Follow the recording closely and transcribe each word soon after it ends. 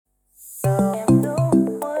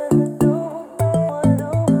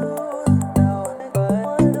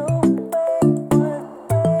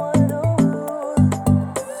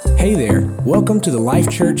Welcome to the Life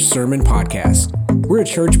Church Sermon Podcast. We're a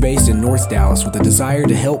church based in North Dallas with a desire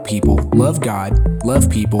to help people love God, love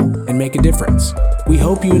people, and make a difference. We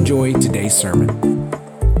hope you enjoy today's sermon.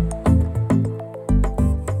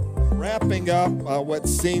 Wrapping up what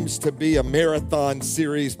seems to be a marathon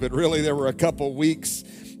series, but really there were a couple weeks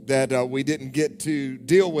that we didn't get to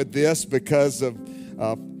deal with this because of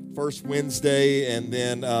First Wednesday, and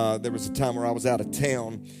then there was a time where I was out of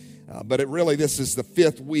town. But this is the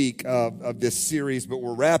fifth week of this series, but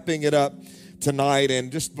we're wrapping it up tonight.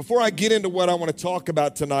 And just before I get into what I want to talk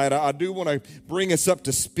about tonight, I do want to bring us up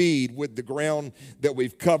to speed with the ground that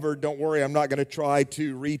we've covered. Don't worry, I'm not going to try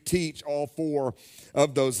to reteach all four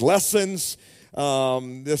of those lessons. I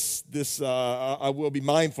will be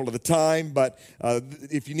mindful of the time, but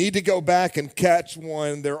if you need to go back and catch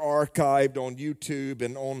one, they're archived on YouTube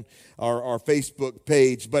and on our Facebook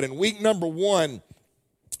page. But in week number 1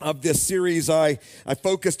 of this series, I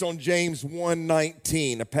focused on James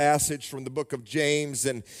 1:19, a passage from the book of James,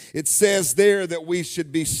 and it says there that we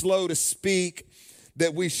should be slow to speak,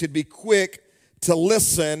 that we should be quick to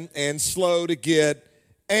listen, and slow to get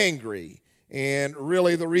angry. And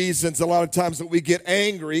really the reasons a lot of times that we get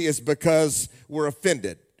angry is because we're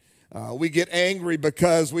offended. We get angry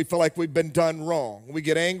because we feel like we've been done wrong. We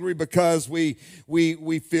get angry because we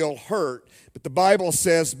feel hurt. But the Bible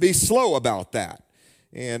says be slow about that.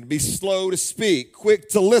 And be slow to speak, quick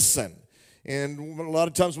to listen. And a lot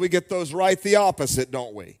of times we get those right the opposite,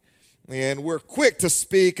 don't we? And we're quick to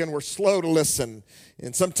speak and we're slow to listen.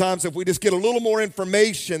 And sometimes if we just get a little more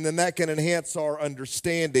information, then that can enhance our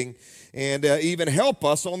understanding and even help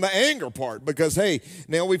us on the anger part. Because, hey,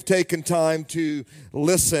 now we've taken time to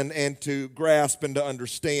listen and to grasp and to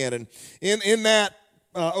understand. And in that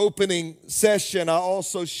opening session, I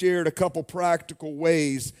also shared a couple practical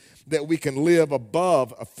ways that we can live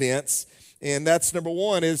above offense. And that's number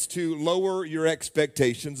 1 is to lower your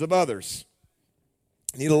expectations of others.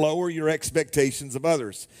 You need to lower your expectations of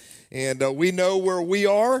others. And we know where we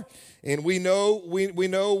are, and we know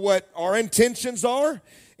what our intentions are.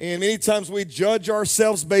 And many times we judge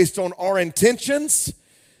ourselves based on our intentions,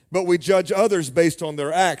 but we judge others based on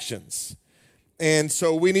their actions. And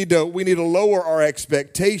so we need to lower our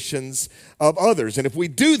expectations of others. And if we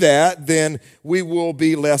do that, then we will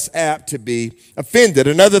be less apt to be offended.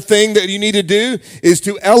 Another thing that you need to do is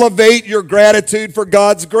to elevate your gratitude for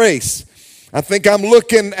God's grace. I think I'm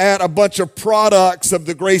looking at a bunch of products of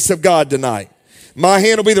the grace of God tonight. My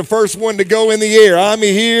hand will be the first one to go in the air. I'm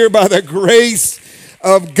here by the grace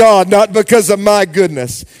of God, not because of my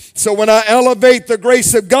goodness. So when I elevate the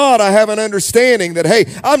grace of God, I have an understanding that,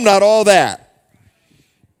 hey, I'm not all that.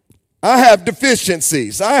 I have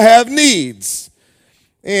deficiencies. I have needs.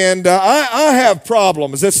 And I have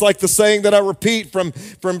problems. It's like the saying that I repeat from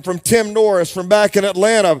Tim Norris from back in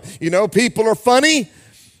Atlanta. You know, people are funny,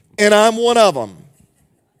 and I'm one of them.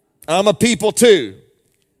 I'm a people too.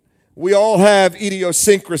 We all have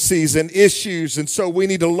idiosyncrasies and issues, and so we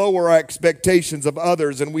need to lower our expectations of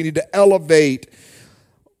others, and we need to elevate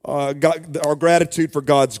our gratitude for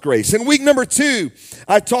God's grace. In week number 2,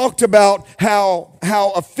 I talked about how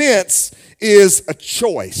offense is a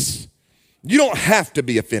choice. You don't have to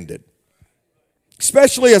be offended,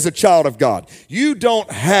 especially as a child of God. You don't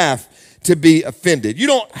have to be offended. You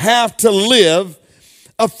don't have to live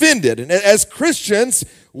offended. And as Christians,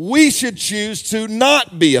 we should choose to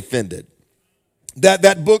not be offended.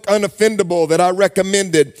 That book, Unoffendable, that I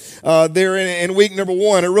recommended there in week number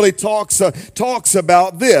 1, it really talks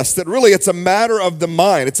about this, that really it's a matter of the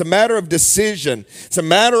mind. It's a matter of decision. It's a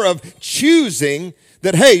matter of choosing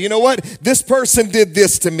that, hey, you know what? This person did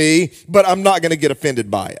this to me, but I'm not going to get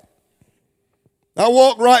offended by it. I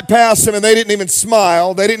walked right past them and they didn't even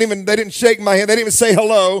smile. They didn't shake my hand. They didn't even say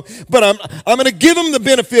hello, but I'm going to give them the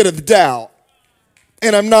benefit of the doubt,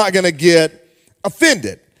 and I'm not going to get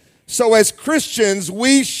offended. So as Christians,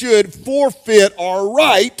 we should forfeit our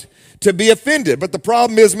right to be offended. But the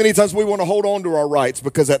problem is many times we want to hold on to our rights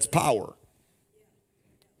because that's power.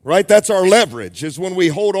 Right? That's our leverage, is when we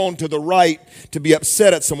hold on to the right to be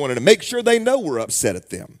upset at someone and to make sure they know we're upset at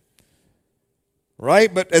them.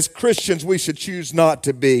 Right? But as Christians, we should choose not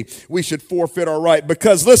to be. We should forfeit our right.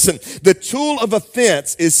 Because listen, the tool of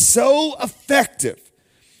offense is so effective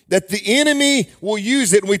that the enemy will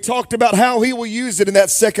use it. And we talked about how he will use it in that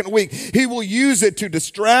second week. He will use it to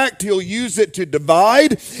distract. He'll use it to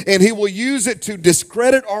divide. And he will use it to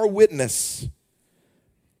discredit our witness.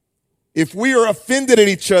 If we are offended at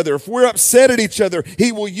each other, if we're upset at each other,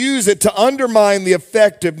 he will use it to undermine the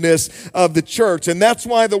effectiveness of the church. And that's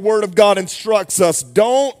why the Word of God instructs us,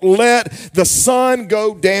 don't let the sun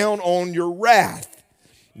go down on your wrath.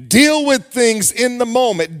 Deal with things in the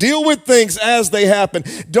moment. Deal with things as they happen.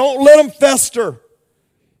 Don't let them fester.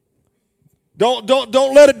 Don't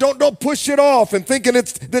let it, don't push it off and thinking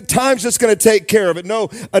that time's just going to take care of it. No,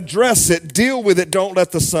 address it, deal with it, don't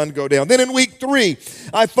let the sun go down. Then in week 3,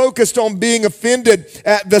 I focused on being offended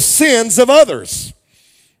at the sins of others.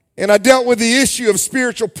 And I dealt with the issue of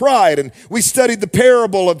spiritual pride, and we studied the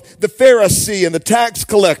parable of the Pharisee and the tax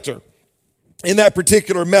collector in that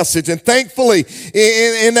particular message. And thankfully,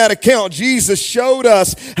 in that account, Jesus showed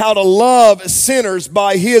us how to love sinners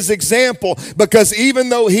by his example, because even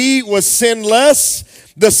though he was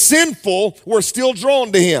sinless, the sinful were still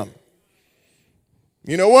drawn to him.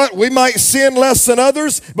 You know what? We might sin less than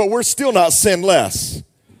others, but we're still not sinless.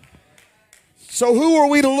 So who are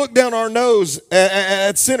we to look down our nose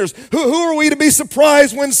at sinners? Who are we to be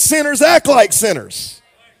surprised when sinners act like sinners?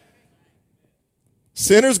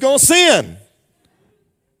 Sinners gonna sin.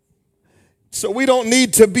 So we don't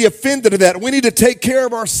need to be offended at that. We need to take care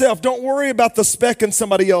of ourselves. Don't worry about the speck in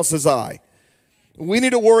somebody else's eye. We need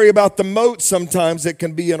to worry about the mote sometimes that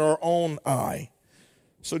can be in our own eye.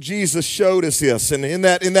 So Jesus showed us this. And in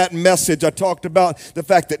that message, I talked about the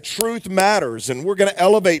fact that truth matters. And we're going to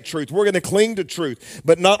elevate truth. We're going to cling to truth.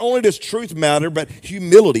 But not only does truth matter, but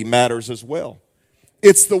humility matters as well.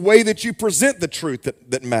 It's the way that you present the truth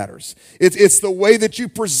that matters. It's the way that you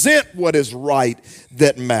present what is right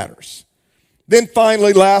that matters. Then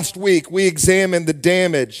finally, last week, we examined the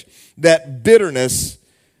damage that bitterness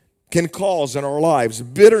can cause in our lives.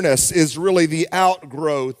 Bitterness is really the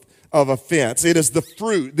outgrowth of offense. It is the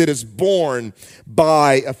fruit that is born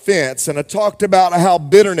by offense. And I talked about how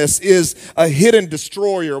bitterness is a hidden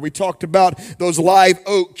destroyer. We talked about those live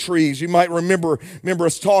oak trees. You might remember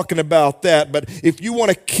us talking about that. But if you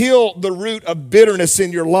want to kill the root of bitterness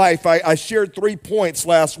in your life, I shared 3 points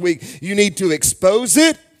last week. You need to expose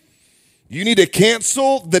it. You need to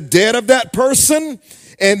cancel the debt of that person,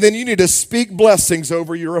 and then you need to speak blessings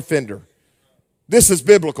over your offender. This is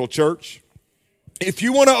biblical, church. If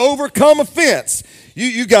you want to overcome offense,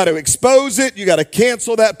 you got to expose it, you got to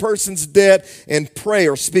cancel that person's debt, and pray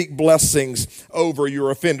or speak blessings over your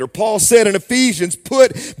offender. Paul said in Ephesians,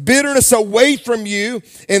 put bitterness away from you,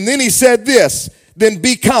 and then he said this, then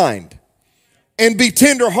be kind, and be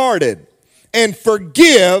tenderhearted, and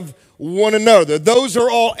forgive one another. Those are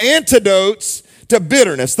all antidotes to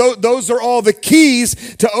bitterness. Those are all the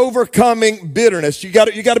keys to overcoming bitterness. You got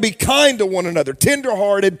to be kind to one another,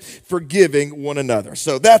 tenderhearted, forgiving one another.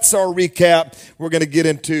 So that's our recap. We're going to get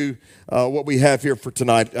into what we have here for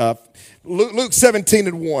tonight. Luke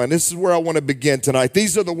 17:1. This is where I want to begin tonight.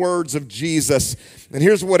 These are the words of Jesus. And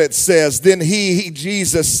here's what it says. Then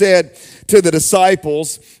Jesus said to the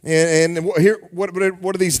disciples, and here, what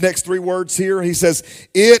are these next 3 words here? He says,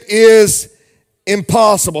 it is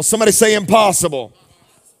impossible. Somebody say impossible.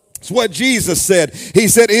 It's what Jesus said. He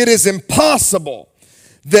said, it is impossible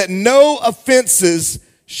that no offenses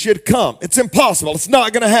should come. It's impossible. It's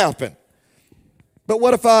not going to happen. But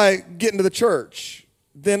what if I get into the church?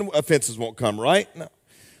 Then offenses won't come, right? No.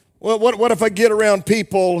 Well, what if I get around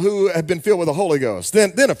people who have been filled with the Holy Ghost?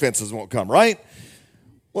 Then offenses won't come, right?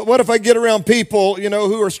 Well, what if I get around people,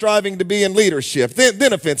 who are striving to be in leadership?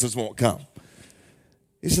 Then offenses won't come.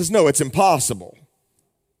 He says, no, it's impossible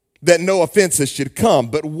that no offenses should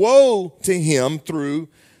come, but woe to him through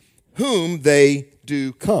whom they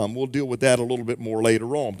do come. We'll deal with that a little bit more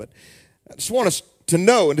later on, but I just want us to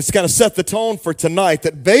know, and it's kind of set the tone for tonight,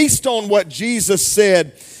 that based on what Jesus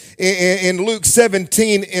said in Luke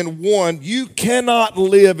 17:1, you cannot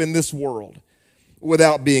live in this world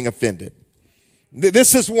without being offended.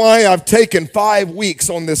 This is why I've taken 5 weeks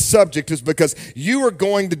on this subject, is because you are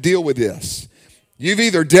going to deal with this. You've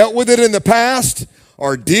either dealt with it in the past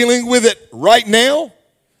or dealing with it right now,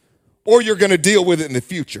 or you're going to deal with it in the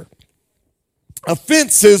future.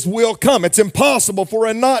 Offenses will come. It's impossible for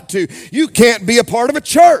it not to. You can't be a part of a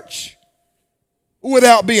church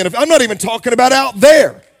without being. I'm not even talking about out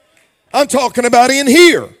there. I'm talking about in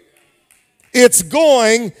here. It's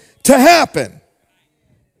going to happen.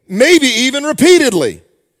 Maybe even repeatedly.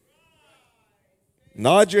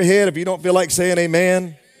 Nod your head if you don't feel like saying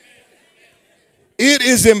amen. It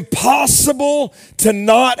is impossible to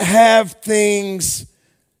not have things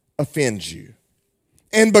offend you.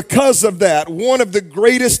 And because of that, one of the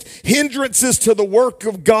greatest hindrances to the work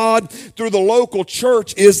of God through the local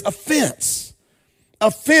church is offense.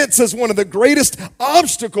 Offense is one of the greatest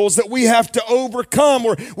obstacles that we have to overcome.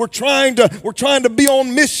 We're trying to be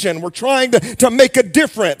on mission. We're trying to make a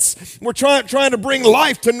difference. We're trying to bring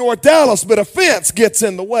life to North Dallas, but offense gets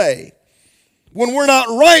in the way. When we're not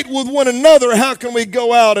right with one another, how can we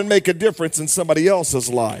go out and make a difference in somebody else's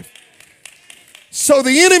life? So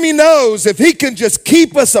the enemy knows if he can just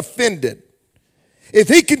keep us offended, if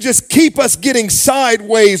he can just keep us getting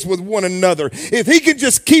sideways with one another, if he can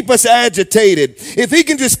just keep us agitated, if he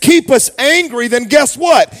can just keep us angry, then guess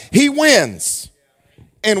what? He wins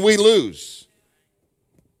and we lose.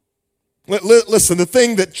 Listen, the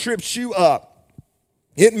thing that trips you up,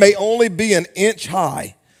 it may only be an inch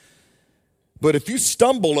high, but if you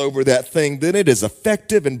stumble over that thing, then it is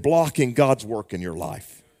effective in blocking God's work in your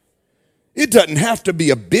life. It doesn't have to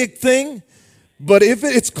be a big thing. But if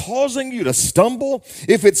it's causing you to stumble,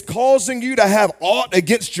 if it's causing you to have aught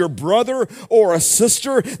against your brother or a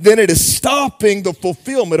sister, then it is stopping the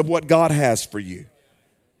fulfillment of what God has for you.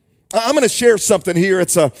 I'm going to share something here.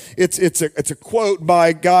 It's a quote by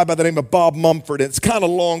a guy by the name of Bob Mumford. It's kind of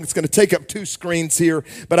long. It's going to take up 2 screens here.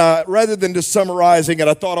 But rather than just summarizing it,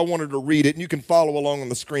 I thought I wanted to read it. And you can follow along on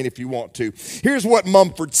the screen if you want to. Here's what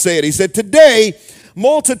Mumford said. He said, "Today,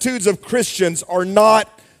 multitudes of Christians are not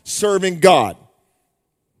serving God.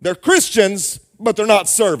 They're Christians, but they're not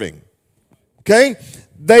serving, okay?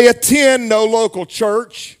 They attend no local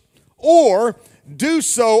church or do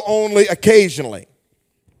so only occasionally.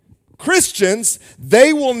 Christians,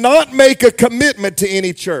 they will not make a commitment to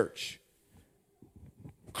any church.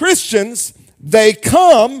 Christians, they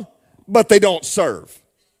come, but they don't serve.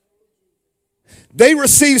 They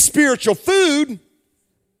receive spiritual food,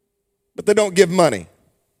 but they don't give money.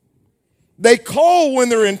 They call when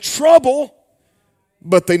they're in trouble,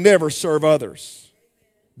 but they never serve others.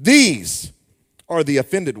 These are the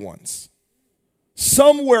offended ones.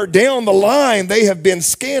 Somewhere down the line, they have been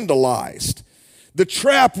scandalized. The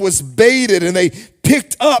trap was baited and they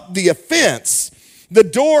picked up the offense. The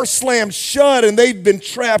door slammed shut and they've been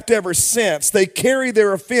trapped ever since. They carry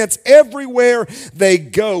their offense everywhere they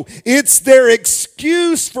go. It's their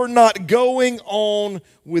excuse for not going on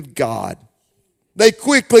with God. They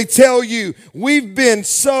quickly tell you, we've been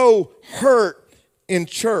so hurt in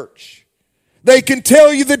church. They can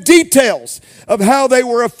tell you the details of how they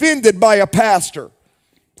were offended by a pastor,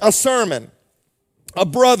 a sermon, a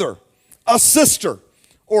brother, a sister,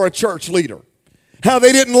 or a church leader. How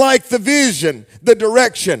they didn't like the vision, the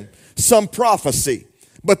direction, some prophecy.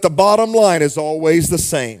 But the bottom line is always the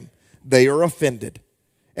same. They are offended,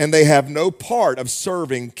 and they have no part of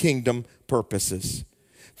serving kingdom purposes.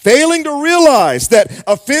 Failing to realize that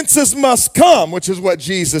offenses must come, which is what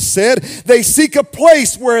Jesus said, they seek a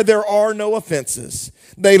place where there are no offenses.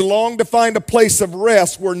 They long to find a place of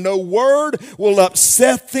rest where no word will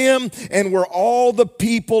upset them and where all the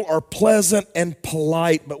people are pleasant and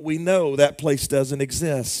polite. But we know that place doesn't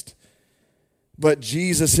exist. But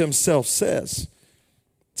Jesus himself says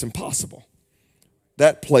it's impossible.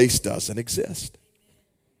 That place doesn't exist.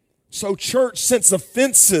 So church, since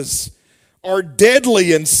offenses are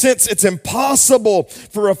deadly, and since it's impossible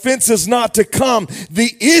for offenses not to come,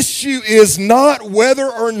 the issue is not whether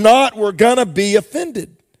or not we're going to be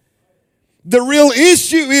offended. The real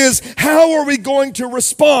issue is, how are we going to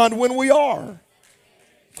respond when we are?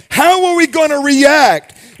 How are we going to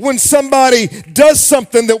react when somebody does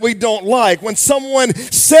something that we don't like, when someone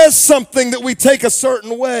says something that we take a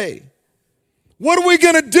certain way? What are we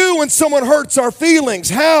going to do when someone hurts our feelings?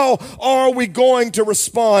 How are we going to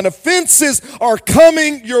respond? Offenses are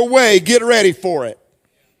coming your way. Get ready for it.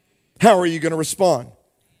 How are you going to respond?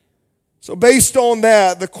 So based on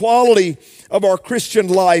that, the quality of our Christian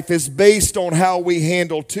life is based on how we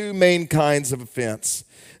handle 2 main kinds of offense.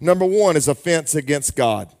 Number 1 is offense against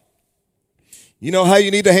God. You know how you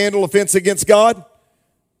need to handle offense against God?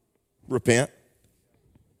 Repent.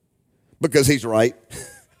 Because he's right.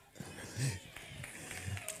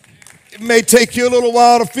 It may take you a little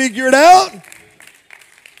while to figure it out.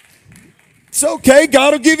 It's okay.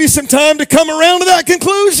 God will give you some time to come around to that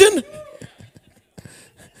conclusion.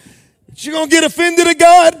 You're going to get offended at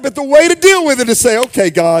God, but the way to deal with it is say,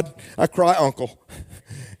 okay, God, I cry uncle.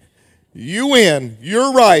 You win.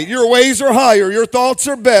 You're right. Your ways are higher. Your thoughts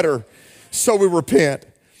are better. So we repent.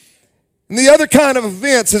 And the other kind of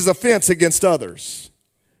offense is offense against others.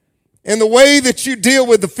 And the way that you deal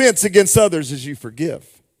with offense against others is you forgive.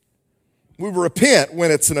 We repent when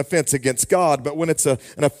it's an offense against God, but when it's an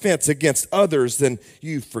offense against others, then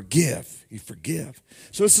you forgive. You forgive.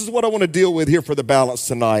 So this is what I want to deal with here for the balance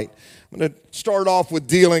tonight. I'm going to start off with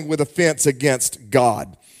dealing with offense against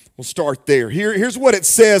God. We'll start there. Here's what it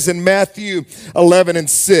says in Matthew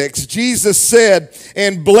 11:6. Jesus said,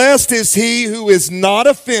 "And blessed is he who is not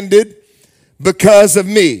offended because of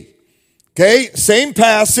me." Okay, same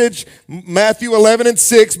passage, Matthew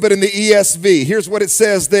 11:6, but in the ESV. Here's what it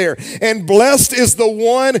says there. "And blessed is the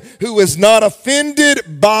one who is not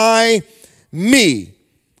offended by me."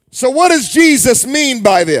 So what does Jesus mean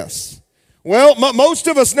by this? Well, most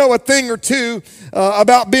of us know a thing or two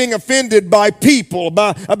about being offended by people,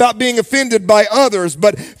 about being offended by others,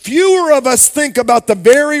 but fewer of us think about the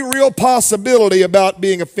very real possibility about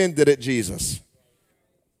being offended at Jesus.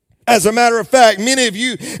 As a matter of fact, many of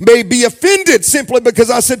you may be offended simply because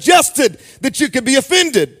I suggested that you could be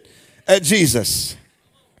offended at Jesus.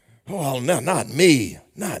 Oh, no, not me,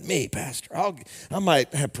 Pastor. I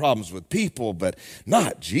might have problems with people, but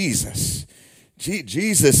not Jesus.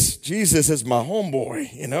 Jesus is my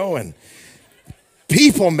homeboy, and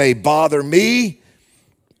people may bother me.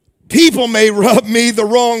 People may rub me the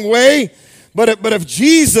wrong way, but if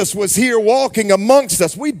Jesus was here walking amongst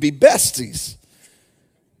us, we'd be besties.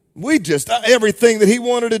 Everything that he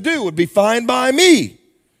wanted to do would be fine by me.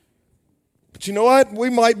 But you know what? We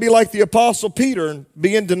might be like the Apostle Peter and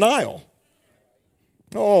be in denial.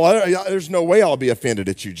 There's no way I'll be offended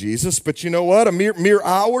at you, Jesus. But you know what? Mere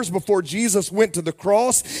hours before Jesus went to the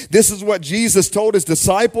cross, this is what Jesus told his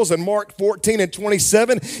disciples in Mark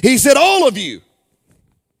 14:27. He said, all of you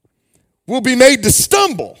will be made to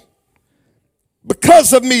stumble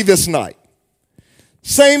because of me this night.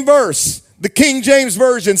 Same verse. The King James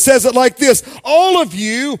Version says it like this: all of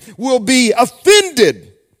you will be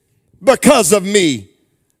offended because of me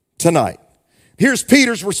tonight. Here's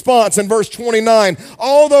Peter's response in verse 29.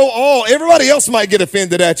 Although everybody else might get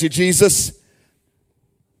offended at you, Jesus,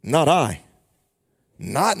 not I.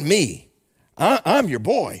 Not me. I'm your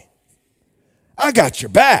boy. I got your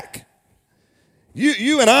back.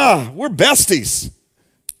 You and I, we're besties.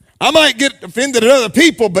 I might get offended at other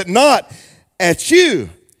people, but not at you.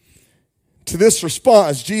 To this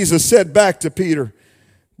response, Jesus said back to Peter,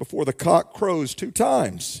 before the cock crows 2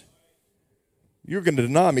 times, you're going to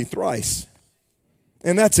deny me thrice.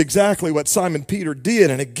 And that's exactly what Simon Peter did.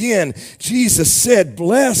 And again, Jesus said,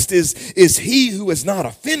 blessed is he who is not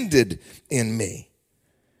offended in me.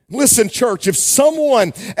 Listen, church, if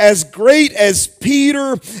someone as great as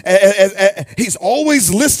Peter, he's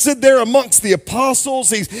always listed there amongst the apostles.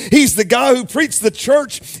 He's the guy who preached the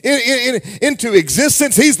church into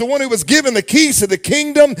existence. He's the one who was given the keys to the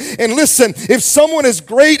kingdom. And listen, if someone as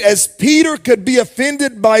great as Peter could be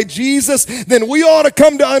offended by Jesus, then we ought to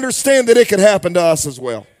come to understand that it could happen to us as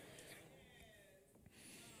well.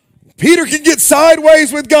 Peter can get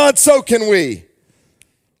sideways with God, so can we.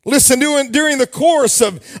 Listen, during the course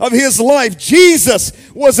of his life, Jesus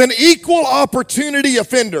was an equal opportunity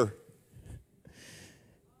offender.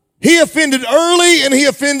 He offended early and he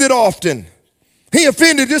offended often. He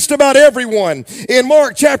offended just about everyone. In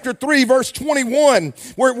Mark chapter 3, verse 21,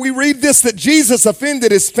 where we read this, that Jesus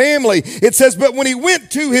offended his family, it says, but when he went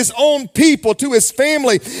to his own people, to his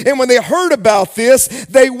family, and when they heard about this,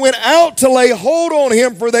 they went out to lay hold on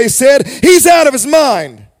him, for they said, he's out of his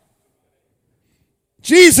mind.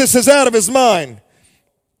 Jesus is out of his mind.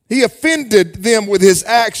 He offended them with his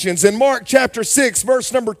actions. In Mark chapter 6,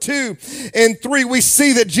 verse number 2 and 3, we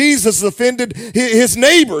see that Jesus offended his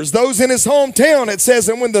neighbors, those in his hometown. It says,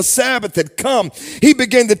 and when the Sabbath had come, he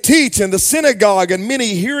began to teach in the synagogue, and many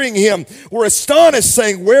hearing him were astonished,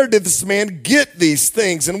 saying, where did this man get these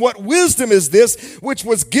things? And what wisdom is this which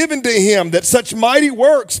was given to him, that such mighty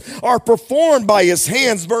works are performed by his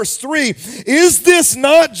hands? Verse 3, is this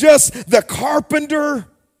not just the carpenter?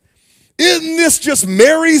 Isn't this just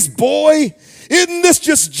Mary's boy? Isn't this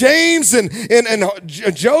just James and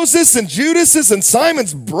Joseph and Judas and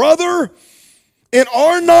Simon's brother? And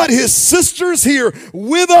are not his sisters here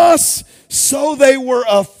with us? So they were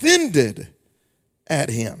offended at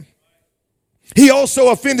him. He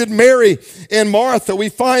also offended Mary and Martha. We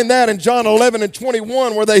find that in John 11 and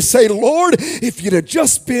 21, where they say, Lord, if you'd have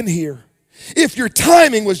just been here, if your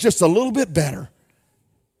timing was just a little bit better.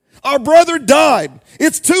 Our brother died.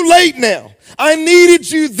 It's too late now. I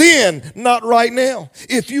needed you then, not right now.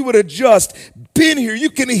 If you would have just been here,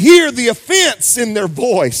 you can hear the offense in their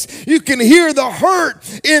voice. You can hear the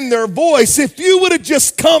hurt in their voice. If you would have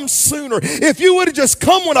just come sooner, if you would have just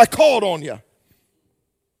come when I called on you.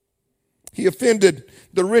 He offended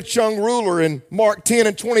the rich young ruler in Mark 10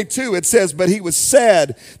 and 22. It says, but he was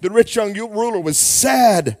sad. The rich young ruler was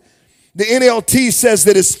sad. The NLT says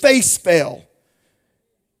that his face fell.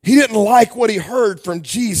 He didn't like what he heard from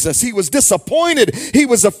Jesus. He was disappointed. He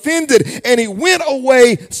was offended, and he went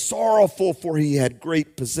away sorrowful, for he had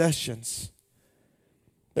great possessions.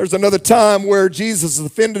 There's another time where Jesus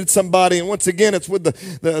offended somebody, and once again it's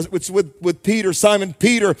with Peter, Simon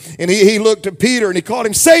Peter, and he looked at Peter and he called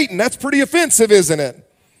him Satan. That's pretty offensive, isn't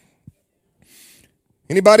it?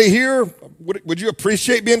 Anybody here, would you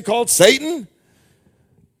appreciate being called Satan?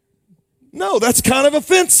 No, that's kind of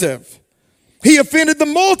offensive. He offended the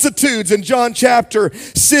multitudes in John chapter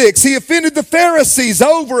 6. He offended the Pharisees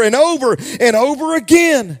over and over and over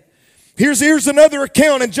again. Here's another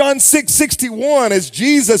account in John 6:61 as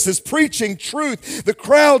Jesus is preaching truth. The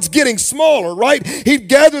crowd's getting smaller, right? He'd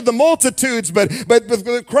gathered the multitudes, but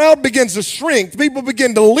the crowd begins to shrink. People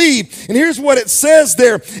begin to leave. And here's what it says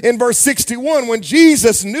there in verse 61. When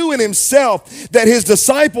Jesus knew in himself that his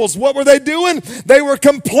disciples, what were they doing? They were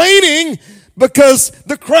complaining because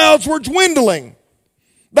the crowds were dwindling.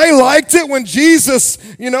 They liked it when Jesus,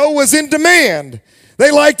 was in demand. They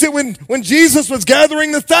liked it when Jesus was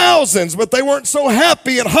gathering the thousands, but they weren't so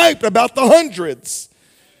happy and hyped about the hundreds.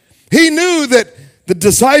 He knew that the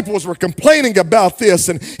disciples were complaining about this,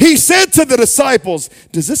 and he said to the disciples,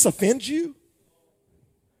 "Does this offend you?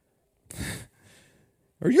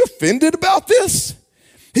 Are you offended about this?"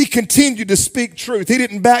 He continued to speak truth. He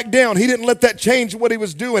didn't back down. He didn't let that change what he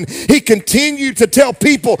was doing. He continued to tell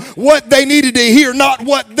people what they needed to hear, not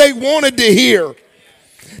what they wanted to hear.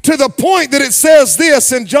 To the point that it says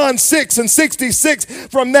this in John 6:66,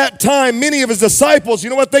 from that time, many of his disciples, you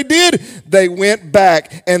know what they did? They went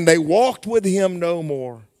back and they walked with him no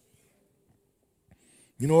more.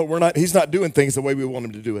 You know what? He's not doing things the way we want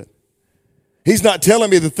him to do it. He's not telling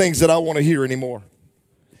me the things that I want to hear anymore.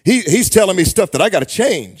 He's telling me stuff that I got to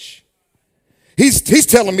change. He's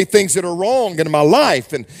telling me things that are wrong in my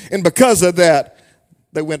life. And because of that,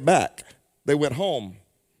 they went back. They went home.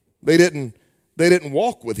 They didn't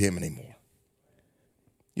walk with him anymore.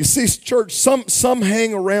 You see, church, some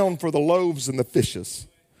hang around for the loaves and the fishes.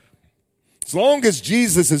 As long as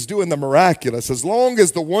Jesus is doing the miraculous, as long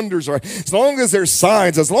as the wonders are, as long as there's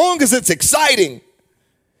signs, as long as it's exciting,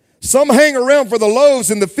 some hang around for the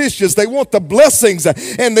loaves and the fishes. They want the blessings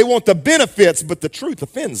and they want the benefits, but the truth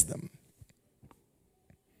offends them.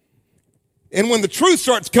 And when the truth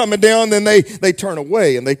starts coming down, then they turn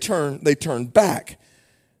away and they turn back.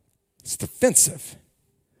 It's offensive.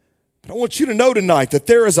 But I want you to know tonight that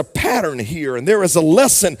there is a pattern here and there is a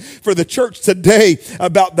lesson for the church today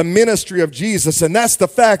about the ministry of Jesus, and that's the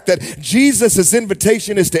fact that Jesus'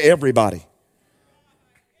 invitation is to everybody.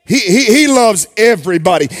 He loves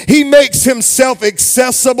everybody. He makes himself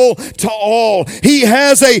accessible to all. He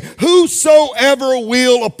has a whosoever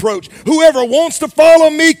will approach. Whoever wants to follow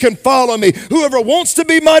me can follow me. Whoever wants to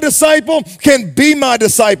be my disciple can be my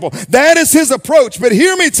disciple. That is his approach. But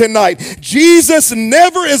hear me tonight. Jesus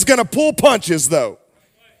never is going to pull punches, though.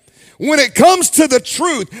 When it comes to the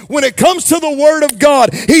truth, when it comes to the Word of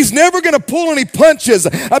God, he's never going to pull any punches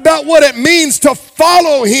about what it means to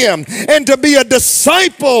follow him and to be a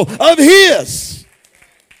disciple of his.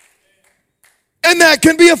 And that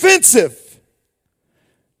can be offensive.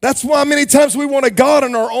 That's why many times we want a God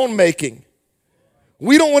in our own making.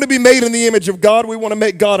 We don't want to be made in the image of God. We want to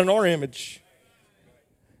make God in our image.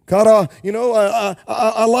 God,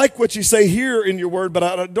 I like what you say here in your Word, but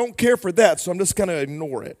I don't care for that, so I'm just going to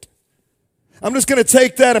ignore it. I'm just going to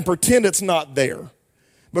take that and pretend it's not there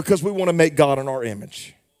because we want to make God in our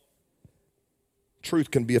image.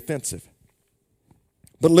 Truth can be offensive.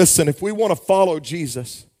 But listen, if we want to follow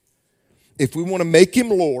Jesus, if we want to make him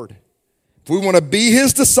Lord, if we want to be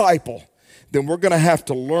his disciple, then we're going to have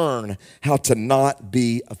to learn how to not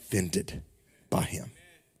be offended by him.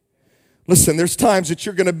 Listen, there's times that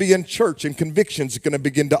you're going to be in church and convictions are going to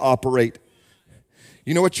begin to operate.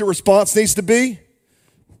 You know what your response needs to be?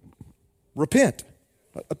 Repent.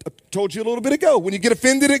 I told you a little bit ago. When you get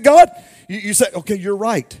offended at God, you say, okay, you're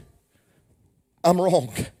right. I'm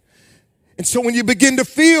wrong. And so when you begin to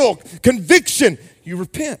feel conviction, you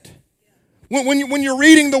repent. When you're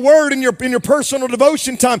reading the Word in your personal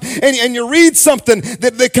devotion time and you read something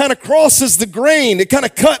that kind of crosses the grain, it kind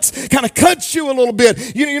of cuts you a little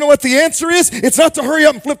bit. You know what the answer is? It's not to hurry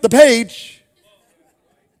up and flip the page.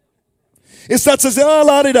 It's not to say, oh,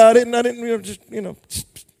 la-di-da, and I didn't,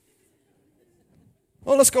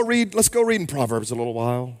 well, let's go read in Proverbs a little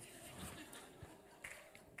while.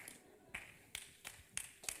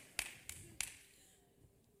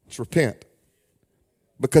 Let's repent.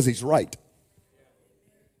 Because he's right.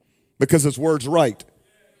 Because his word's right.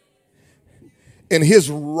 And his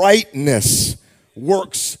rightness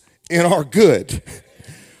works in our good.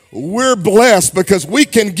 We're blessed because we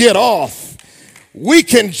can get off. We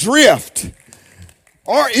can drift.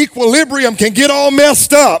 Our equilibrium can get all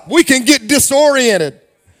messed up. We can get disoriented.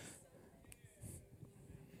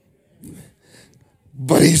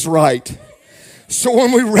 But he's right. So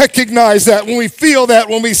when we recognize that, when we feel that,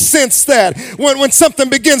 when we sense that, when something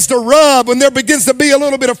begins to rub, when there begins to be a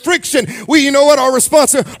little bit of friction, you know what our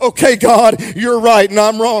response is? Okay, God, you're right and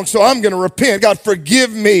I'm wrong, so I'm going to repent. God,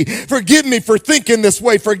 forgive me. Forgive me for thinking this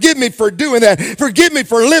way. Forgive me for doing that. Forgive me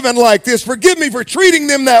for living like this. Forgive me for treating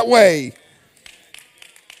them that way.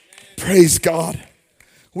 Praise God.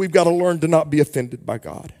 We've got to learn to not be offended by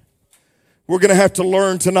God. We're going to have to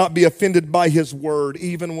learn to not be offended by His word,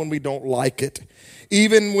 even when we don't like it.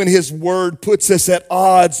 Even when His word puts us at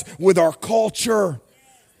odds with our culture.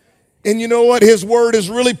 And you know what? His word is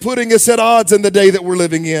really putting us at odds in the day that we're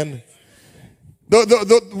living in.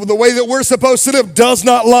 The way that we're supposed to live does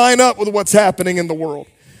not line up with what's happening in the world.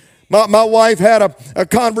 My wife had a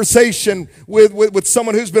conversation with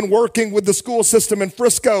someone who's been working with the school system in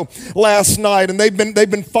Frisco last night, and they've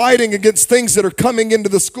been fighting against things that are coming into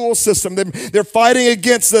the school system. They're fighting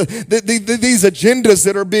against these agendas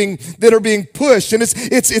that are being pushed, and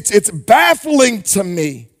it's baffling to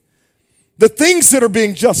me, the things that are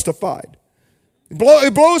being justified.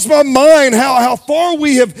 It blows my mind how far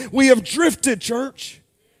we have drifted, church.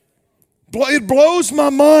 It blows my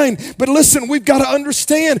mind. But listen, we've got to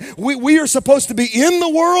understand, we are supposed to be in the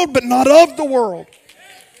world, but not of the world.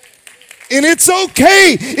 And it's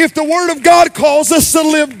okay if the Word of God calls us to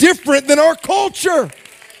live different than our culture.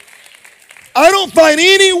 I don't find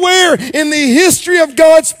anywhere in the history of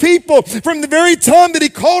God's people, from the very time that He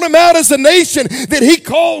called them out as a nation, that He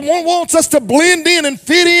wants us to blend in and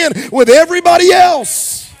fit in with everybody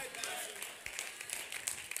else.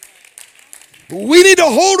 We need to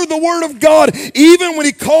hold to the Word of God even when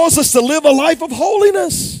He calls us to live a life of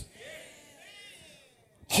holiness.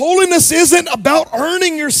 Holiness isn't about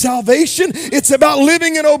earning your salvation. It's about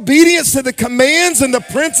living in obedience to the commands and the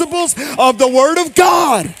principles of the Word of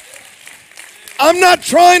God. I'm not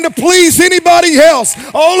trying to please anybody else.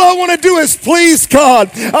 All I want to do is please God.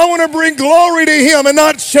 I want to bring glory to Him and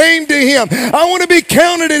not shame to Him. I want to be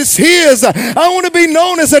counted as His. I want to be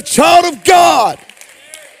known as a child of God.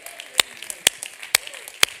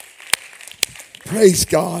 Praise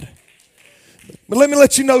God. But let me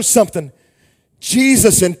let you know something.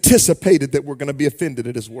 Jesus anticipated that we're going to be offended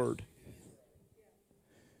at His word.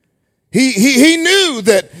 He knew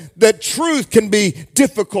that truth can be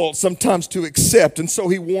difficult sometimes to accept, and so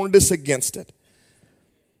He warned us against it.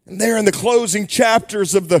 And there in the closing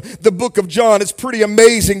chapters of the book of John, it's pretty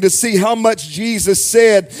amazing to see how much Jesus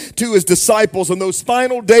said to His disciples in those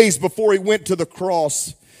final days before He went to the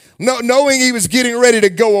cross. Knowing He was getting ready to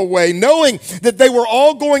go away, knowing that they were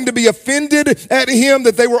all going to be offended at Him,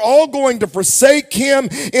 that they were all going to forsake Him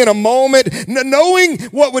in a moment, knowing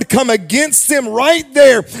what would come against them right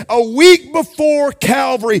there a week before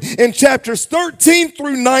Calvary in chapters 13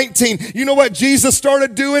 through 19. You know what Jesus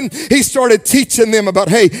started doing? He started teaching them about,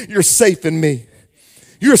 hey, you're safe in me.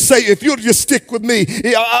 You're safe. If you'll just stick with me,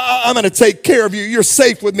 I'm going to take care of you. You're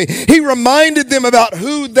safe with me. He reminded them about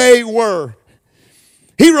who they were.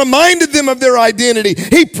 He reminded them of their identity.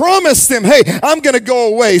 He promised them, hey, I'm going to go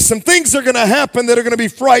away. Some things are going to happen that are going to be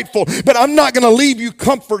frightful, but I'm not going to leave you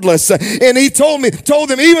comfortless. And He told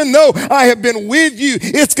them, even though I have been with you,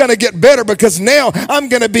 it's going to get better because now I'm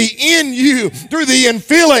going to be in you through the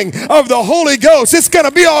infilling of the Holy Ghost. It's going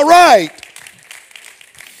to be all right.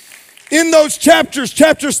 In those chapters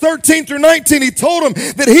 13 through 19, He told them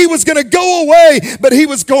that He was going to go away, but He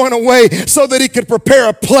was going away so that He could prepare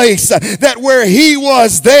a place that where He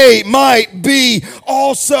was, they might be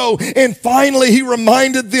also. And finally, He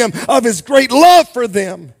reminded them of His great love for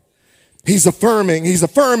them. He's affirming,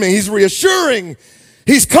 He's reassuring,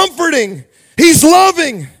 He's comforting, He's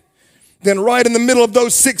loving. Then right in the middle of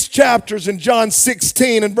those 6 chapters in John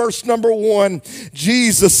 16 and verse number 1,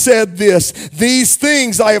 Jesus said this, these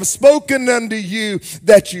things I have spoken unto you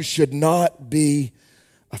that you should not be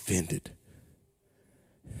offended.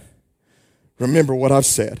 Remember what I've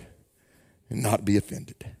said and not be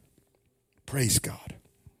offended. Praise God.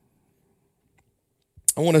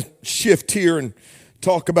 I want to shift here and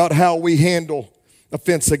talk about how we handle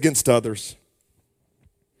offense against others.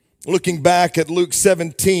 Looking back at Luke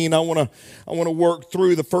 17, I want to work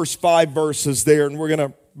through the first 5 verses there, and we're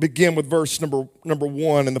going to begin with verse number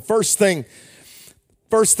 1. And the first thing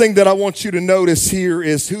that I want you to notice here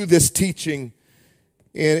is who this teaching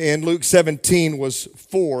in Luke 17 was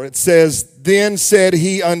for. It says, "Then said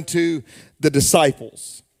He unto the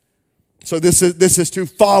disciples." So this is to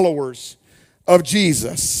followers of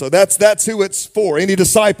Jesus. So that's who it's for. Any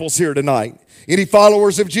disciples here tonight? Any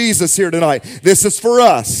followers of Jesus here tonight? This is for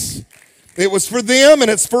us. It was for them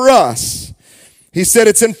and it's for us. He said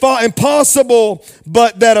it's impossible,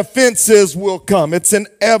 but that offenses will come. It's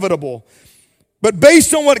inevitable. But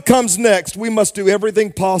based on what comes next, we must do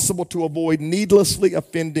everything possible to avoid needlessly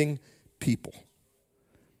offending people.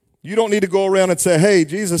 You don't need to go around and say, hey,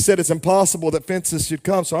 Jesus said it's impossible that fences should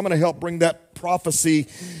come, so I'm going to help bring that prophecy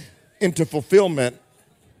into fulfillment.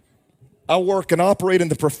 I work and operate in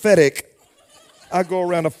the prophetic. I go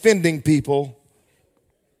around offending people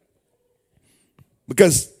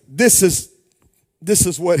because this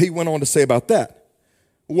is what he went on to say about that.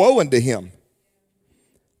 Woe unto him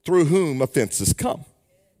through whom offenses come.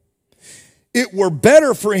 It were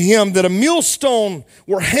better for him that a millstone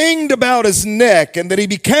were hanged about his neck and that he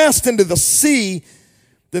be cast into the sea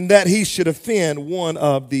than that he should offend one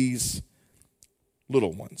of these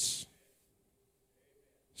little ones.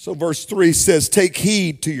 So verse 3 says, take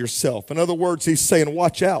heed to yourself. In other words, he's saying,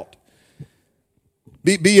 watch out.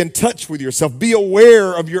 Be in touch with yourself. Be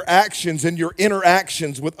aware of your actions and your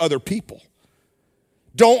interactions with other people.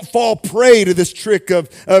 Don't fall prey to this trick of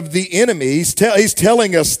the enemy. He's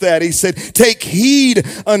telling us that. He said, take heed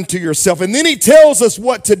unto yourself. And then he tells us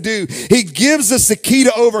what to do. He gives us the key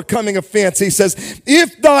to overcoming offense. He says,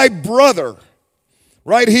 if thy brother,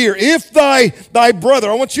 right here, if thy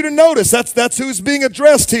brother, I want you to notice that's who's being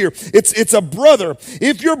addressed here. It's a brother.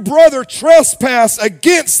 If your brother trespass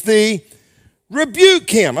against thee, rebuke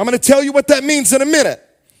him. I'm going to tell you what that means in a minute.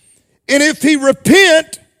 And if he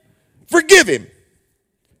repent, forgive him.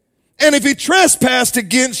 And if he trespassed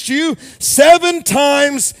against you 7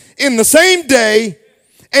 times in the same day,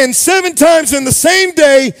 and 7 times in the same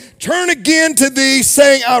day, turn again to thee,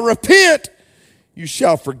 saying, I repent, you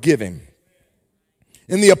shall forgive him.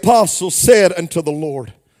 And the apostle said unto the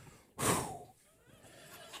Lord,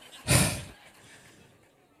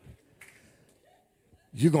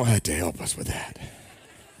 you're going to have to help us with that.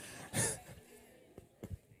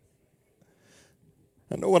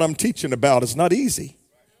 I know what I'm teaching about is not easy,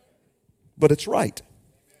 but it's right.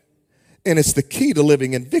 And it's the key to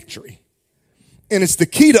living in victory. And it's the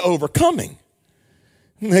key to overcoming.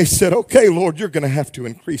 And they said, okay, Lord, you're going to have to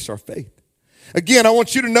increase our faith. Again, I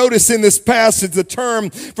want you to notice in this passage the term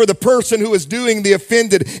for the person who is doing the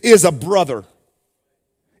offended is a brother.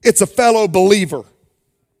 It's a fellow believer.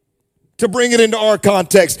 To bring it into our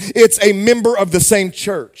context, it's a member of the same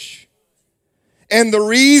church. And the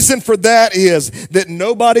reason for that is that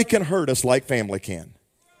nobody can hurt us like family can.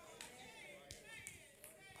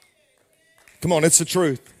 Come on, it's the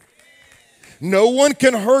truth. No one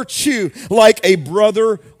can hurt you like a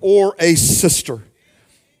brother or a sister.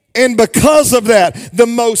 And because of that, the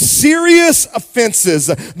most serious offenses,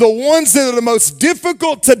 the ones that are the most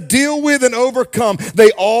difficult to deal with and overcome,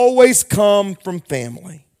 they always come from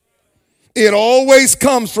family. It always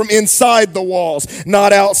comes from inside the walls,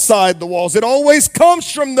 not outside the walls. It always comes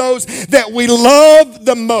from those that we love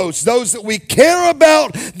the most, those that we care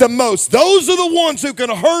about the most. Those are the ones who can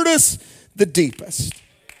hurt us the deepest.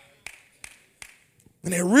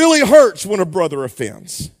 And it really hurts when a brother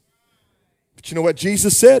offends. But you know what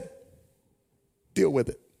Jesus said? Deal with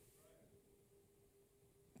it.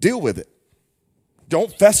 Deal with it.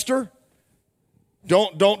 Don't fester.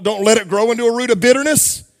 Don't let it grow into a root of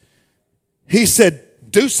bitterness. He said,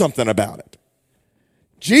 do something about it.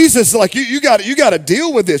 Jesus is like, you got to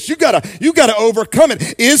deal with this. You got to overcome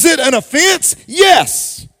it. Is it an offense?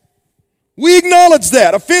 Yes. We acknowledge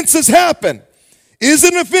that. Offenses happen. Is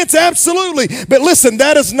it an offense? Absolutely. But listen,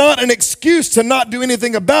 that is not an excuse to not do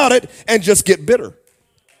anything about it and just get bitter.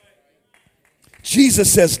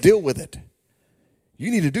 Jesus says, deal with it. You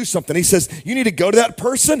need to do something. He says, you need to go to that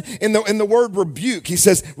person in the word rebuke. He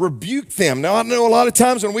says, rebuke them. Now, I know a lot of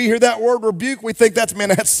times when we hear that word rebuke, we think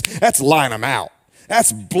that's line them out.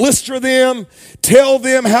 That's blister them, tell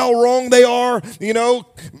them how wrong they are,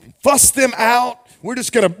 fuss them out. We're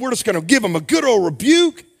just gonna give them a good old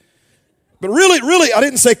rebuke. But really, I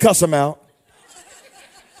didn't say cuss them out.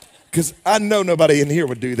 Because I know nobody in here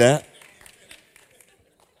would do that.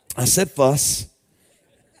 I said fuss.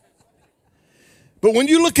 But when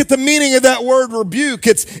you look at the meaning of that word rebuke,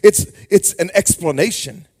 it's an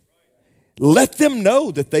explanation. Let them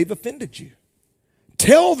know that they've offended you.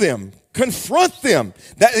 Tell them, confront them.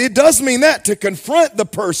 That it does mean that, to confront the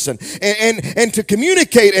person and to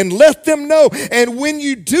communicate and let them know. And when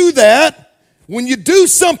you do that, when you do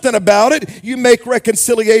something about it, you make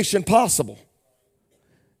reconciliation possible.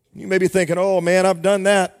 You may be thinking, oh man, I've done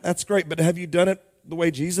that. That's great, but have you done it the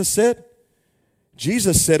way Jesus said?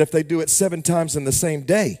 Jesus said if they do it 7 times in the same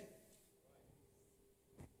day.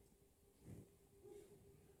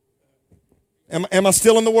 Am I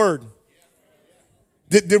still in the Word?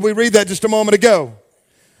 Did we read that just a moment ago?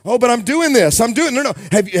 Oh, but I'm doing this. No.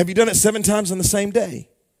 Have you done it 7 times in the same day?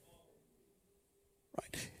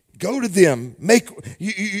 Right. go to them,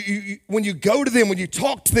 when you go to them, when you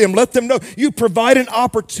talk to them, let them know. You provide an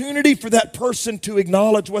opportunity for that person to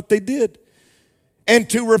acknowledge what they did and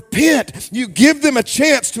to repent. You give them a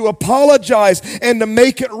chance to apologize and to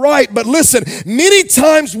make it right. But listen, many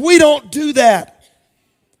times we don't do that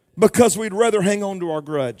because we'd rather hang on to our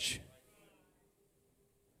grudge.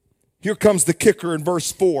 Here comes the kicker in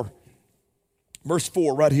verse 4. Verse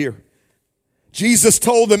 4 right here. Jesus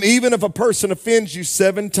told them, even if a person offends you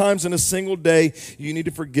 7 times in a single day, you need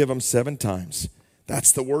to forgive them 7 times.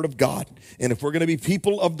 That's the word of God. And if we're going to be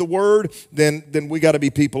people of the word, then we got to be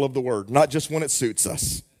people of the word, not just when it suits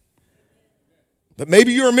us. But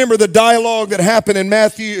maybe you remember the dialogue that happened in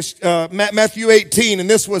Matthew 18, and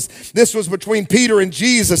this was between Peter and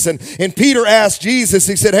Jesus, and Peter asked Jesus,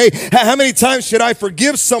 he said, hey, how many times should I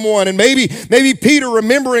forgive someone? And maybe Peter,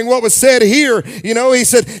 remembering what was said here, he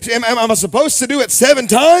said, am I supposed to do it 7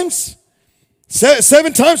 times?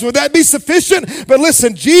 7 times, would that be sufficient? But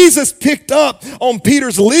listen, Jesus picked up on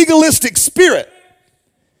Peter's legalistic spirit,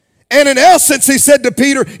 and in essence, he said to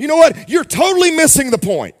Peter, you know what? You're totally missing the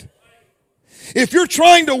point. If you're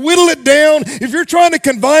trying to whittle it down, if you're trying to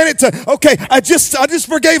confine it to, okay, I just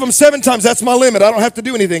forgave him 7 times. That's my limit. I don't have to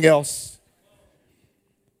do anything else.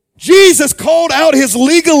 Jesus called out his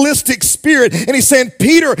legalistic spirit, and he's saying,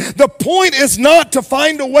 Peter, the point is not to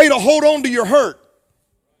find a way to hold on to your hurt.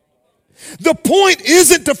 The point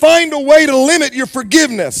isn't to find a way to limit your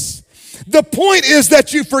forgiveness. The point is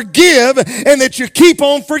that you forgive and that you keep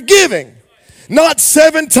on forgiving. Not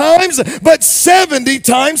 7 times, but 70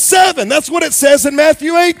 times 7. That's what it says in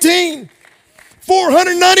Matthew 18.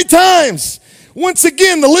 490 times. Once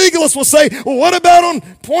again, the legalist will say, well, what about on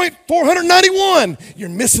point 491? You're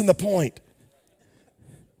missing the point.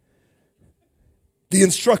 The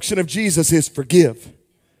instruction of Jesus is forgive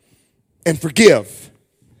and forgive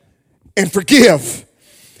and forgive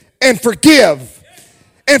and forgive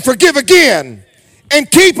and forgive again and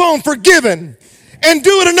keep on forgiving and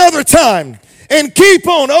do it another time. And keep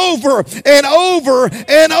on over and over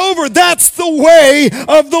and over. That's the way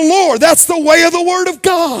of the Lord. That's the way of the Word of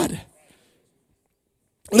God.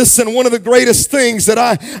 Listen, one of the greatest things that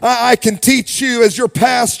I can teach you as your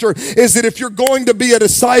pastor is that if you're going to be a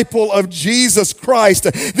disciple of Jesus Christ,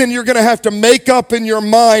 then you're going to have to make up in your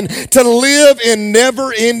mind to live in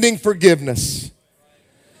never-ending forgiveness.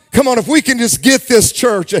 Come on, if we can just get this,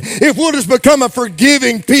 church, if we'll just become a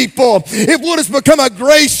forgiving people, if we'll just become a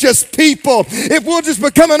gracious people, if we'll just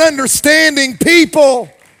become an understanding people,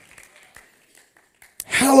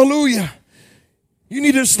 hallelujah. You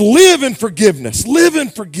need to just live in forgiveness. Live in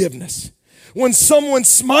forgiveness. When someone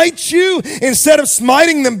smites you, instead of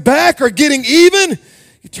smiting them back or getting even,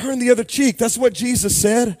 you turn the other cheek. That's what Jesus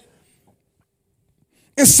said.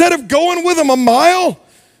 Instead of going with them a mile,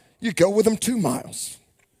 you go with them 2 miles.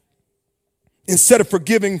 Instead of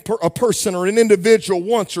forgiving a person or an individual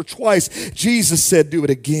once or twice, Jesus said, do it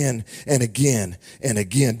again and again and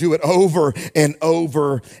again. Do it over and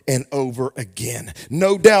over and over again.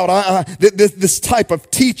 No doubt, this type of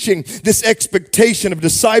teaching, this expectation of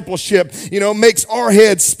discipleship, makes our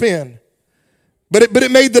heads spin. But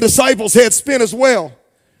it made the disciples' heads spin as well.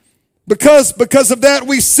 Because of that,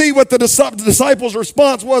 we see what the disciples'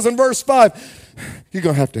 response was in verse 5. You're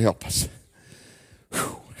going to have to help us.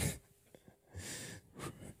 Whew.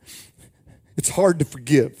 It's hard to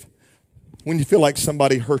forgive when you feel like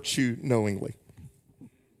somebody hurt you knowingly.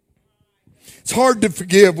 It's hard to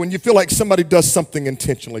forgive when you feel like somebody does something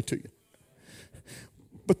intentionally to you.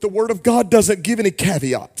 But the Word of God doesn't give any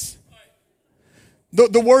caveats.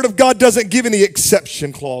 The Word of God doesn't give any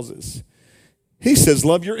exception clauses. He says,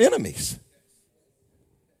 love your enemies.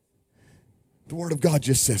 The Word of God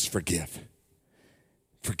just says, forgive.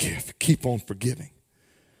 Forgive. Keep on forgiving.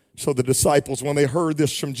 So the disciples, when they heard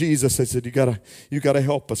this from Jesus, they said, you gotta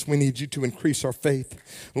help us. We need you to increase our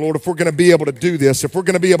faith. Lord, if we're going to be able to do this, if we're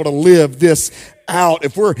going to be able to live this out,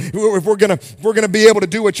 if we're going to be able to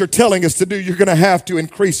do what you're telling us to do, you're going to have to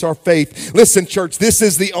increase our faith. Listen, church, this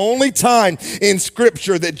is the only time in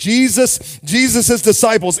Scripture that Jesus'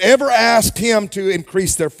 disciples ever asked him to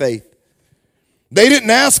increase their faith. They didn't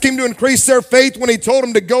ask him to increase their faith when he told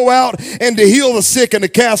them to go out and to heal the sick and to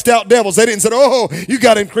cast out devils. They didn't say, oh, you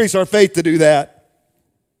got to increase our faith to do that.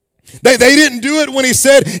 They didn't do it when he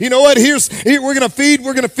said, you know what, here we're going to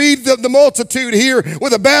feed the multitude here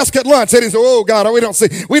with a basket lunch. They didn't say, oh God, we don't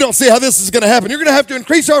see how this is going to happen. You're going to have to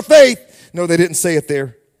increase our faith. No, they didn't say it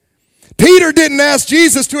there. Peter didn't ask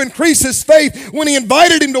Jesus to increase his faith when he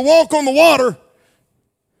invited him to walk on the water.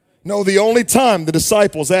 No, the only time the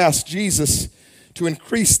disciples asked Jesus to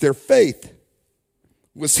increase their faith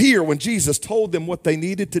was here when Jesus told them what they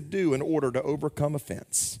needed to do in order to overcome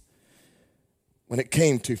offense. when it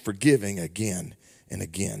came to forgiving again and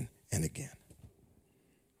again and again.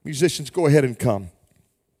 Musicians, go ahead and come.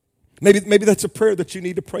 Maybe that's a prayer that you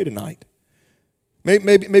need to pray tonight.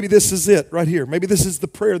 Maybe this is it right here. Maybe this is the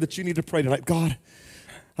prayer that you need to pray tonight. God,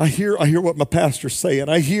 I hear what my pastor's saying.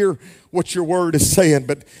 I hear what your word is saying,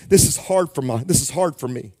 but this is hard for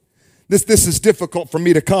me. This is difficult for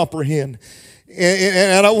me to comprehend.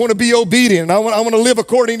 And I want to be obedient. I want to live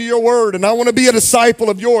according to your word. And I want to be a disciple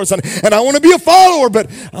of yours. And I want to be a follower, but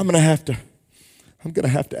I'm going to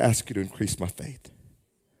have to ask you to increase my faith.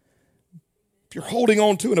 If you're holding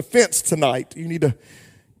on to an offense tonight,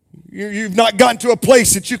 you've not gotten to a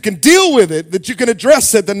place that you can deal with it, that you can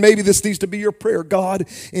address it, then maybe this needs to be your prayer. God,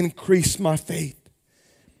 increase my faith.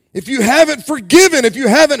 If you haven't forgiven, if you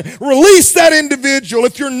haven't released that individual,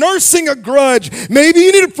 if you're nursing a grudge, maybe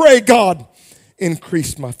you need to pray, God,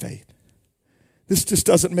 increase my faith. This just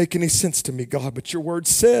doesn't make any sense to me, God, but your word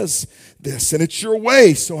says this, and it's your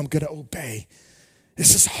way, so I'm going to obey.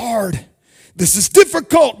 This is hard. This is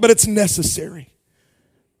difficult, but it's necessary.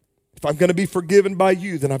 If I'm going to be forgiven by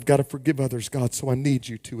you, then I've got to forgive others, God, so I need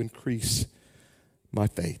you to increase my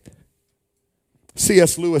faith.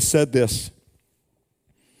 C.S. Lewis said this.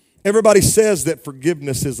 Everybody says that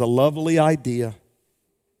forgiveness is a lovely idea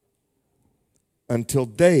until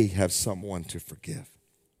they have someone to forgive.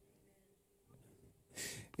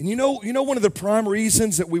 And you know one of the prime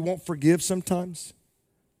reasons that we won't forgive sometimes?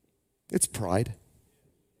 It's pride.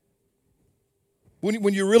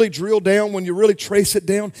 When you really drill down, when you really trace it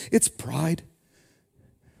down, it's pride.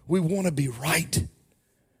 We want to be right.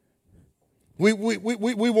 We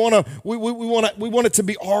want it to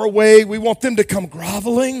be our way. We want them to come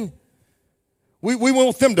groveling. We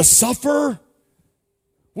want them to suffer.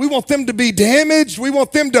 We want them to be damaged. We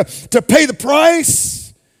want them to pay the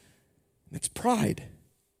price. It's pride.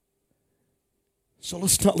 So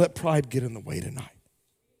let's not let pride get in the way tonight.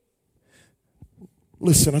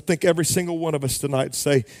 Listen, I think every single one of us tonight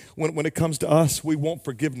say, when it comes to us, we want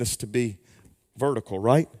forgiveness to be vertical,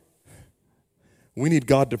 right? We need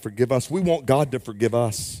God to forgive us. We want God to forgive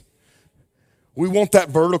us. We want that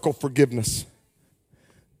vertical forgiveness.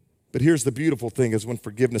 But here's the beautiful thing is when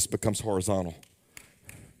forgiveness becomes horizontal.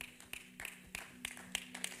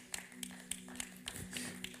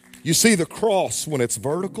 You see the cross when it's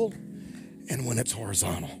vertical and when it's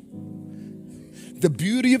horizontal. The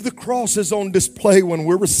beauty of the cross is on display when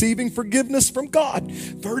we're receiving forgiveness from God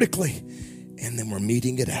vertically, and then we're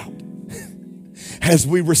meeting it out. As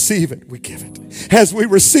we receive it, we give it. As we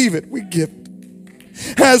receive it, we give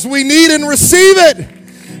it. As we need and receive it,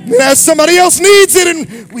 and as somebody else needs it,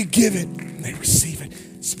 and we give it, and they receive it.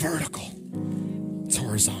 It's vertical. It's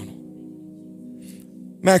horizontal.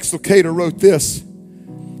 Max Lucado wrote this.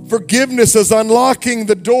 Forgiveness is unlocking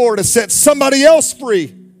the door to set somebody else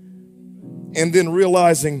free. And then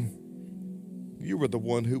realizing you were the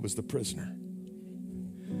one who was the prisoner.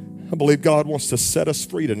 I believe God wants to set us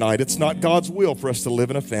free tonight. It's not God's will for us to live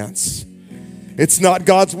in offense. It's not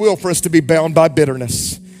God's will for us to be bound by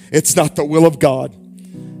bitterness. It's not the will of God.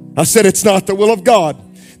 I said it's not the will of God.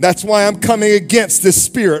 That's why I'm coming against this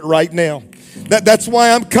spirit right now. That's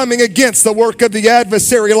why I'm coming against the work of the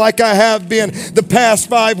adversary like I have been the past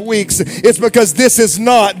 5 weeks. It's because this is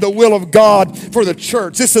not the will of God for the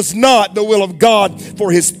church. This is not the will of God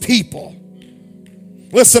for his people.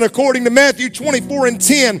 Listen, according to Matthew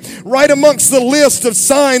 24:10, right amongst the list of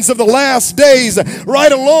signs of the last days,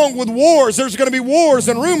 right along with wars, there's going to be wars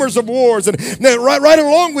and rumors of wars, and right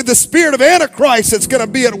along with the spirit of Antichrist that's going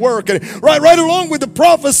to be at work, and right along with the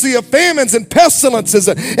prophecy of famines and pestilences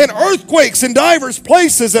and earthquakes in diverse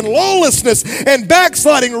places and lawlessness and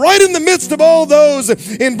backsliding, right in the midst of all those,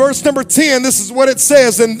 in verse number 10, this is what it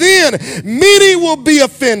says, and then many will be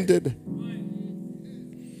offended.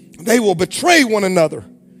 They will betray one another.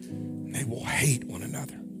 They will hate one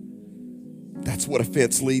another. That's what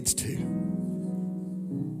offense leads to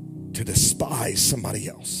despise somebody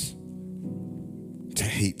else, to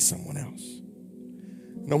hate someone else.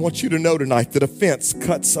 And I want you to know tonight that offense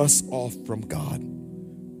cuts us off from God.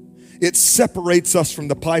 It separates us from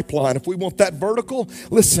the pipeline. If we want that vertical,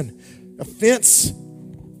 listen, offense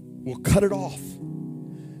will cut it off.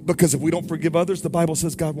 Because if we don't forgive others, the Bible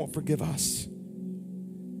says God won't forgive us.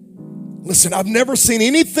 Listen, I've never seen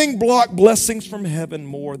anything block blessings from heaven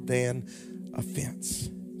more than offense.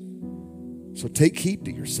 So take heed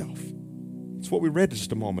to yourself. That's what we read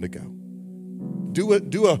just a moment ago.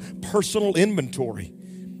 Do a personal inventory.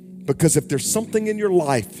 Because if there's something in your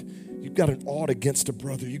life, you've got an ought against a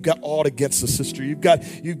brother, you've got ought against a sister, you've got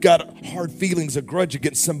hard feelings, a grudge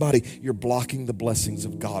against somebody, you're blocking the blessings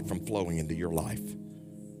of God from flowing into your life.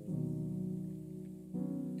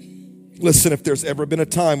 Listen, if there's ever been a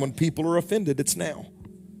time when people are offended, it's now.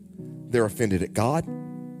 They're offended at God.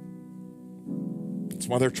 That's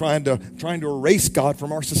why they're trying to erase God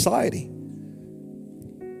from our society.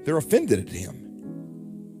 They're offended at him.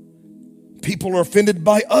 People are offended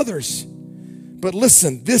by others. But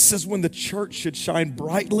listen, this is when the church should shine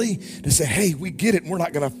brightly to say, hey, we get it, and we're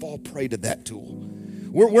not going to fall prey to that tool.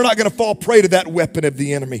 We're not going to fall prey to that weapon of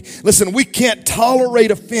the enemy. Listen, we can't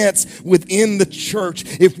tolerate offense within the church.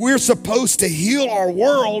 If we're supposed to heal our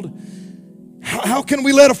world, how can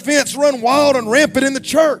we let offense run wild and rampant in the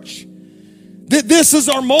church? This is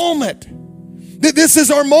our moment. This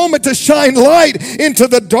is our moment to shine light into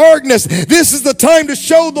the darkness. This is the time to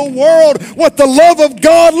show the world what the love of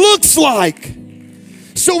God looks like.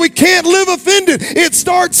 So we can't live offended. It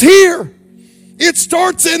starts here. It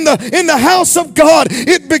starts in the house of God.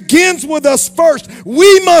 It begins with us first.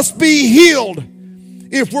 We must be healed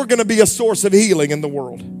if we're going to be a source of healing in the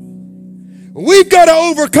world. We've got to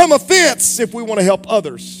overcome offense if we want to help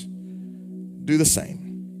others do the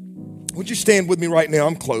same. Would you stand with me right now?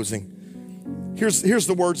 I'm closing. Here's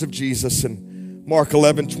the words of Jesus in Mark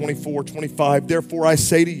 11:24-25. Therefore I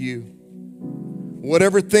say to you,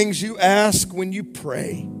 whatever things you ask when you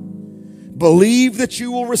pray, believe that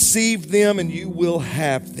you will receive them and you will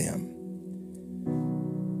have them.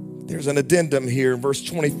 There's an addendum here in verse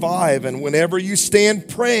 25. And whenever you stand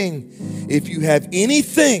praying, if you have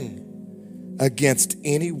anything against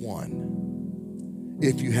anyone,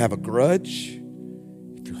 if you have a grudge,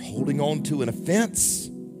 if you're holding on to an offense,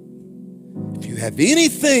 if you have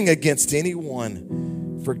anything against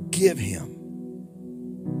anyone, forgive him,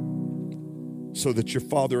 so that your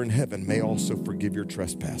Father in heaven may also forgive your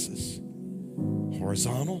trespasses.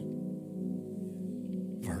 Horizontal,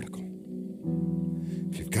 vertical.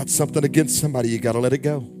 If you've got something against somebody, you got to let it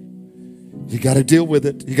go. You got to deal with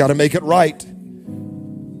it. You got to make it right.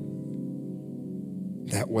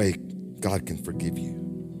 That way, God can forgive you.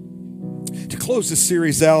 To close this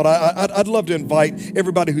series out, I'd love to invite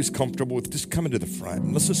everybody who's comfortable with just coming to the front.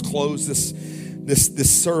 And let's just close this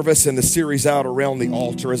service and the series out around the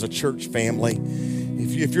altar as a church family.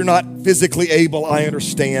 If you're not physically able, I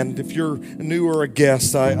understand. If you're new or a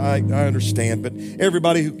guest, I understand. But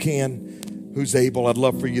everybody who's able, I'd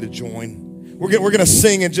love for you to join. We're going to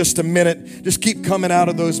sing in just a minute. Just keep coming out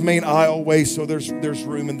of those main aisleways so there's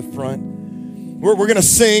room in the front. We're going to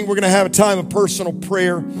sing. We're going to have a time of personal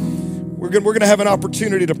prayer. We're going to have an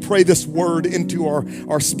opportunity to pray this word into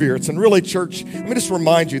our spirits. And really, church, let me just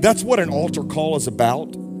remind you, that's what an altar call is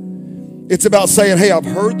about. It's about saying, hey, I've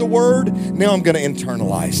heard the word, now I'm going to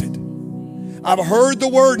internalize it. I've heard the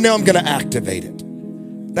word, now I'm going to activate it.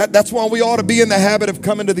 That's why we ought to be in the habit of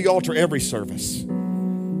coming to the altar every service.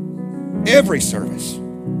 Every service.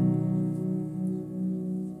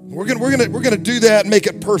 We're going to do that and make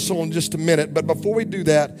it personal in just a minute. But before we do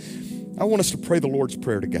that, I want us to pray the Lord's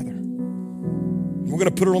Prayer together. We're going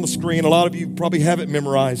to put it on the screen. A lot of you probably have it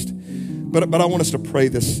memorized, but I want us to pray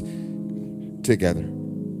this together.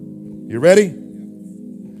 You ready?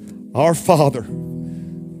 Our Father,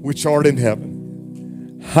 which art in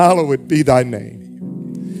heaven, hallowed be thy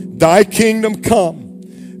name. Thy kingdom come,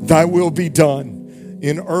 thy will be done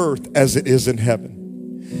in earth as it is in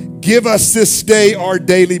heaven. Give us this day our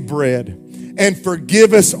daily bread, and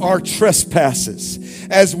forgive us our trespasses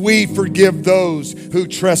as we forgive those who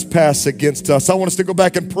trespass against us. I want us to go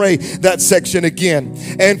back and pray that section again.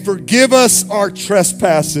 And forgive us our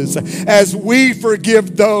trespasses as we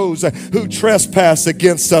forgive those who trespass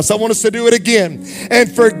against us. I want us to do it again.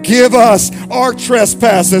 And forgive us our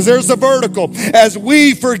trespasses. There's the vertical. As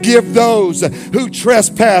we forgive those who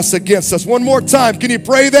trespass against us. One more time. Can you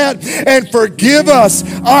pray that? And forgive us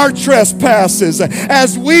our trespasses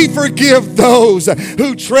as we forgive those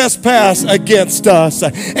who trespass against us.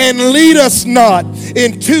 And lead us not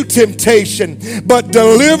into temptation, but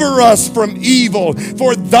deliver us from evil.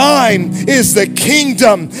 For thine is the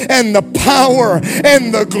kingdom and the power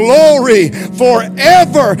and the glory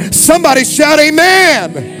forever. Somebody shout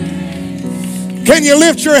amen. Can you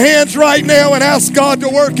lift your hands right now and ask God to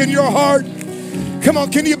work in your heart? Come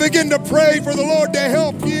on, can you begin to pray for the Lord to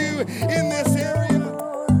help you in this area?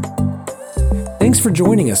 Thanks for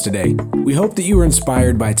joining us today. We hope that you were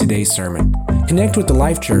inspired by today's sermon. Connect with the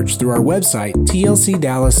Life Church through our website,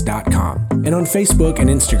 tlcdallas.com, and on Facebook and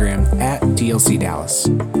Instagram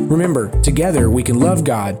 @TLCDallas. Remember, together we can love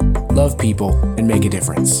God, love people, and make a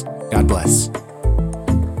difference. God bless.